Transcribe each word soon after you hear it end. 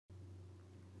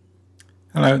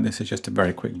Hello, this is just a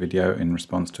very quick video in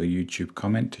response to a YouTube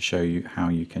comment to show you how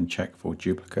you can check for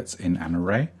duplicates in an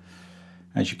array.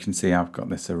 As you can see, I've got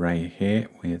this array here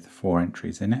with 4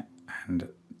 entries in it, and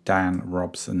Dan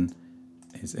Robson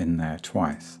is in there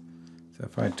twice. So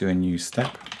if I do a new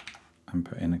step and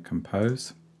put in a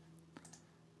compose,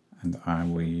 and I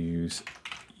will use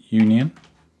union,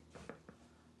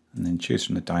 and then choose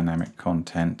from the dynamic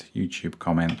content YouTube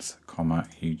comments, comma,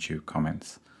 YouTube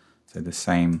comments. So the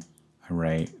same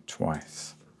array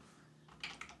twice.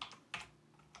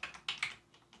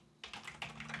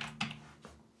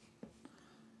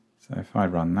 So if I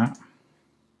run that,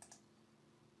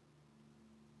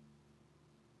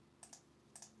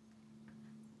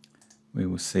 we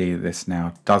will see this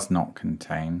now does not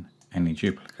contain any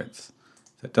duplicates.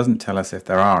 So it doesn't tell us if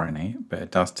there are any, but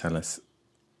it does tell us,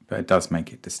 but it does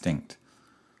make it distinct.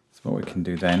 So what we can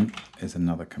do then is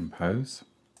another compose.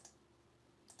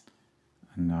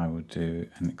 And I will do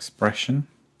an expression.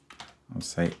 I'll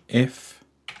say if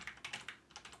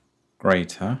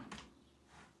greater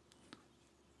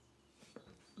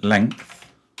length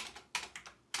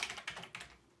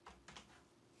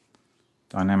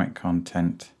dynamic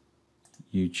content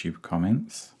YouTube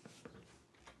comments.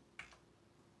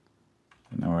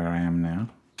 I don't know where I am now.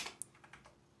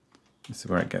 This is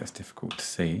where it gets difficult to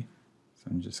see. So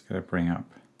I'm just going to bring up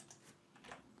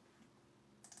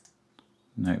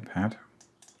Notepad.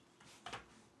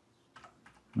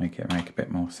 Make it make a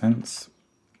bit more sense.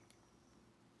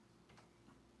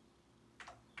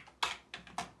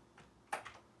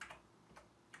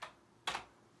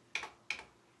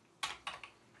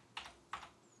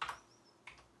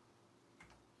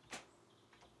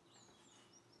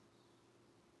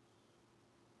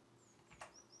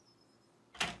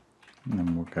 And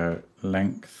then we'll go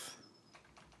length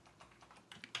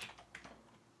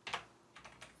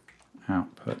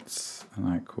outputs, and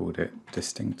I called it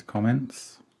distinct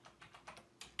comments.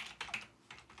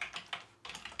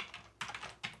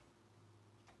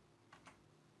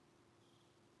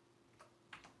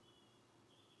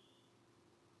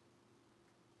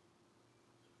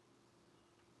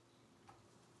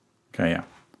 Okay, yeah,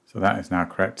 so that is now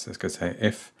correct. So it's going to say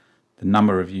if the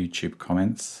number of YouTube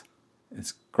comments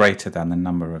is greater than the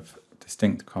number of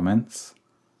distinct comments,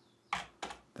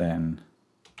 then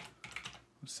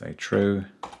we'll say true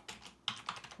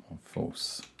or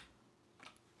false.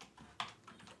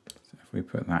 So if we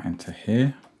put that into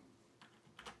here,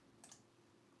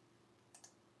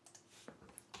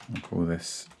 we'll call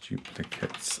this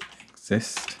duplicates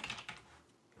exist.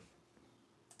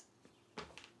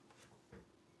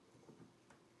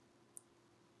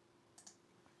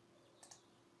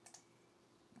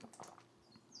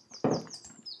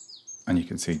 And you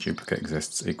can see duplicate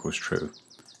exists equals true.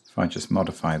 If I just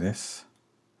modify this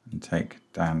and take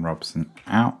Dan Robson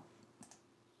out,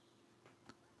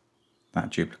 that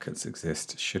duplicates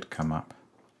exist should come up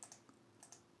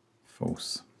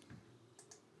false.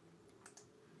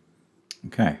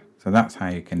 Okay, so that's how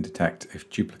you can detect if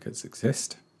duplicates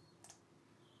exist.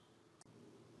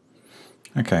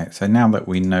 Okay, so now that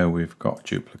we know we've got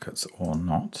duplicates or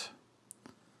not,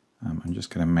 I'm just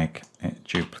going to make it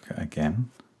duplicate again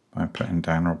by putting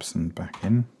Dan Robson back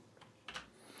in.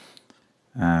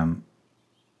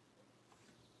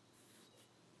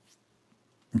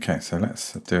 Okay, so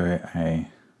let's do it we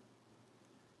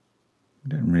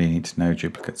don't really need to know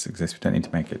duplicates exist, we don't need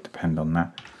to make it depend on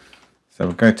that. So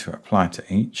we'll go to apply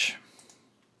to each.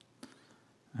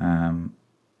 And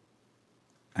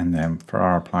then for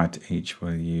our apply to each,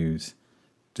 we'll use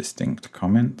distinct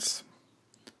comments.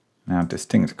 Now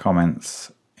distinct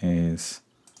comments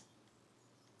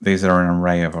these are an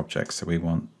array of objects, so we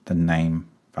want the name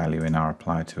value in our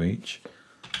apply to each.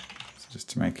 So just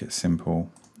to make it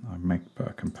simple, I'll put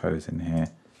a compose in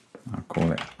here. I'll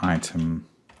call it item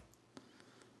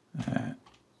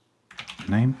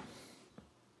name.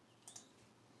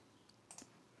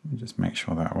 Let me just make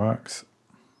sure that works.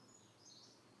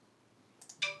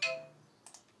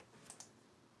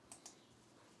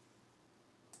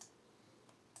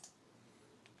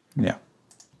 Yeah.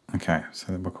 Okay,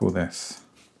 so we'll call this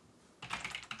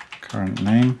current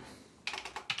name,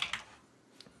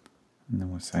 and then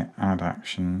we'll say add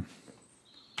action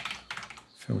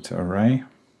filter array,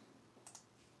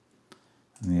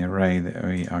 and the array that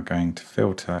we are going to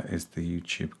filter is the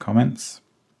YouTube comments,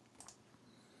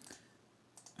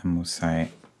 and we'll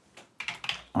say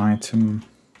item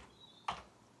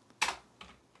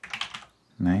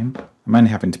name. I'm only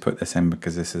having to put this in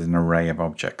because this is an array of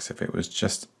objects. If it was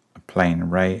just a plain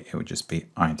array, it would just be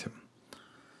item.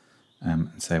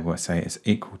 So we'll say it's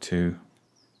equal to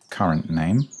current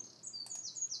name,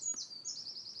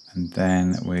 And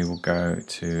then we will go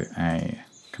to a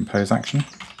compose action.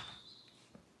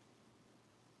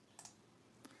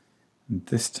 And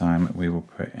this time we will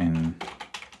put in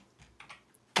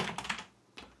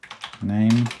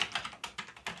name,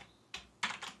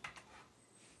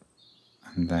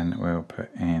 and then we'll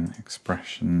put in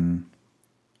expression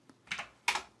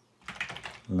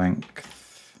length.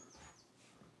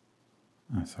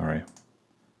 Oh, sorry,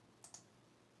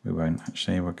 we won't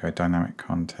actually. We'll go dynamic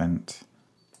content,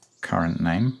 current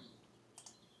name.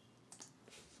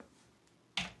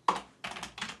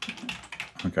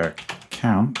 We'll go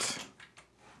count.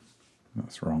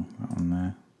 That's wrong, that one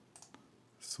there.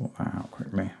 Sort that out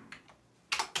quickly.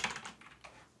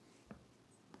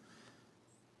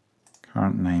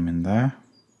 Current name in there,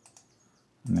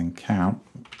 and then count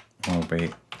will be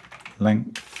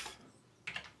length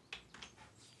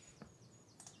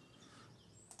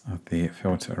of the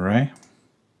filter array.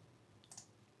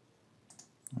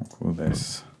 I'll call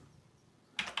this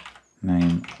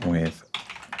name with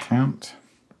count.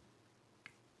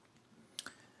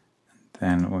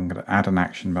 Then I'm going to add an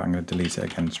action, but I'm going to delete it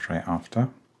again straight after.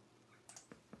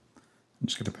 I'm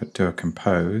just going to do a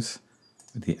compose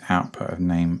with the output of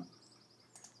name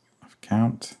of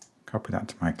count, copy that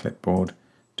to my clipboard,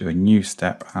 do a new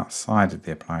step outside of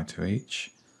the apply to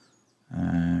each.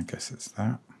 I guess it's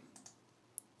that.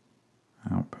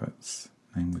 Outputs,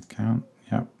 name with count,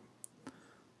 yep.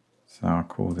 So I'll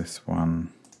call this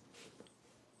one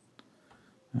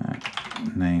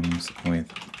names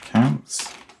with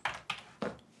counts.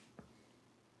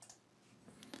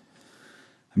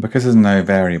 And because there's no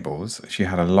variables, if you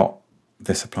had a lot,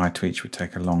 this apply to each would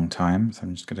take a long time. So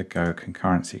I'm just going to go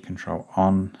concurrency control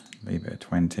on, leave it at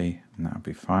 20, and that'll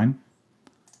be fine.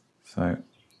 So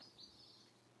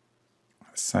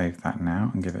let's save that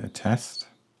now and give it a test.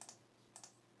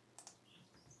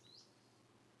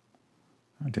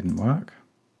 That didn't work.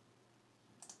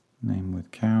 Name with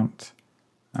count.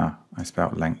 Ah, I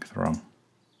spelled length wrong.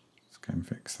 Let's go and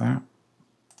fix that.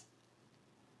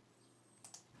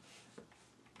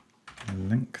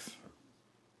 Length.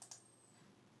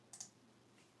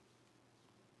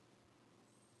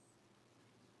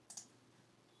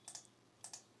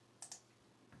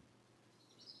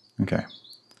 Okay.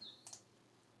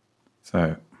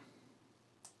 So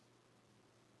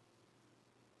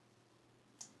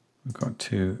we've got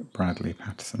two Bradley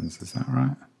Pattersons, is that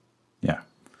right? Yeah,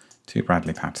 two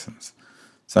Bradley Pattersons.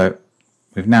 So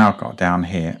we've now got down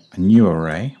here a new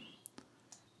array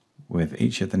with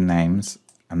each of the names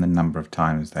and the number of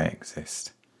times they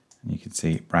exist. And you can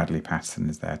see Bradley Patterson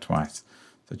is there twice.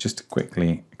 So just to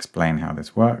quickly explain how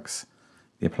this works,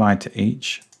 the apply to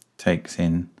each takes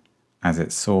in as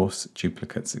its source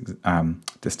duplicates,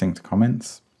 distinct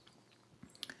comments,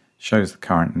 shows the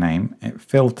current name, it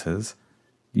filters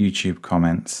YouTube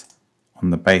comments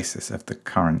on the basis of the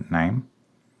current name.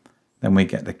 Then we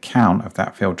get the count of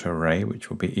that filter array, which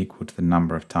will be equal to the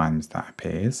number of times that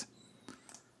appears.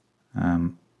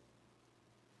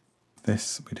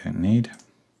 This we don't need.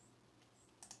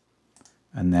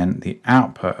 And then the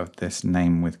output of this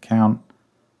name with count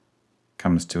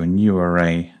comes to a new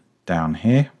array down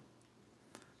here.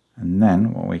 And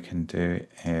then what we can do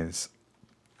is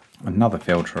another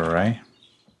filter array.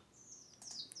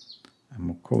 And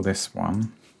we'll call this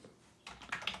one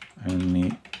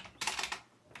only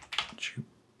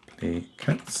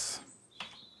duplicates.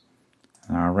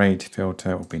 And our array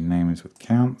filter will be names with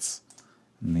counts.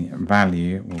 And the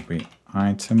value will be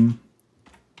item.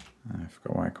 I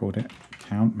forgot what I called it.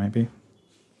 Count maybe.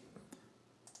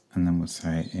 And then we'll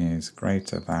say is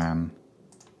greater than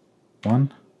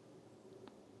 1.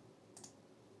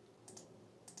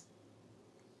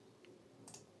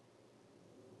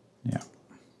 Yeah.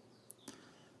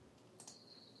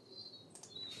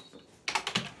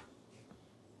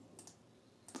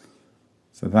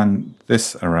 So then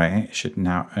this array should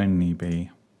now only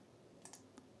be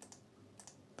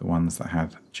the ones that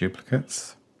had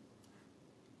duplicates.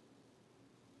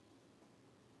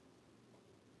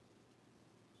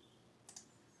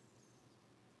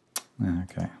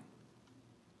 Okay.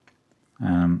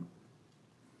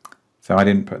 So I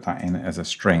didn't put that in as a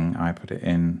string. I put it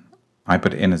in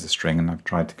as a string, and I've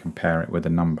tried to compare it with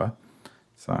a number.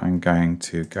 So I'm going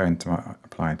to go into my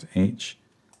apply to each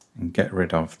and get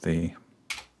rid of the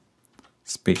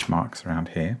speech marks around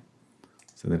here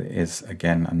so that it is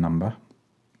again a number.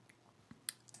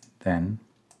 Then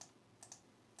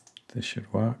this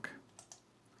should work.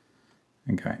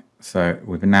 Okay, so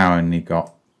we've now only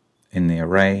got in the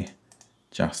array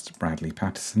just Bradley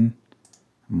Patterson,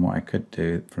 and what I could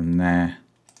do from there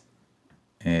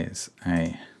is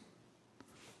a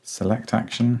select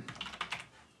action,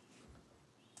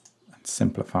 and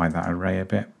simplify that array a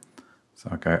bit. So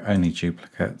I'll go only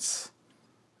duplicates,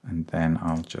 and then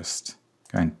I'll just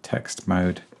go in text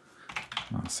mode.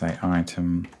 I'll say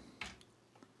item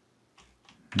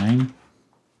name.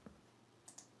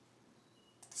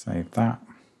 Save that.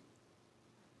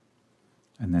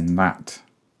 And then that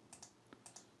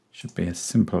should be a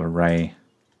simple array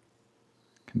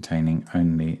containing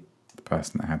only the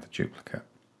person that had the duplicate.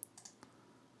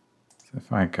 So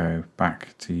if I go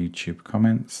back to YouTube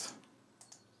comments,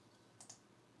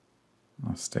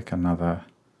 I'll stick another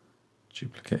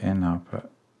duplicate in. I'll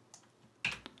put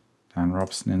Dan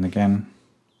Robson in again.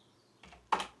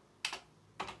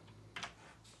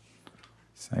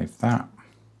 Save that.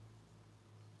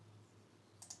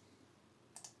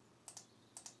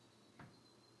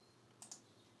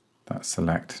 That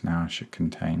select now should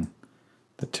contain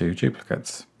the 2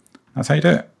 duplicates. That's how you do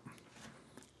it.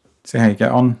 See how you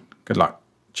get on. Good luck.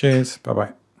 Cheers.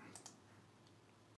 Bye-bye.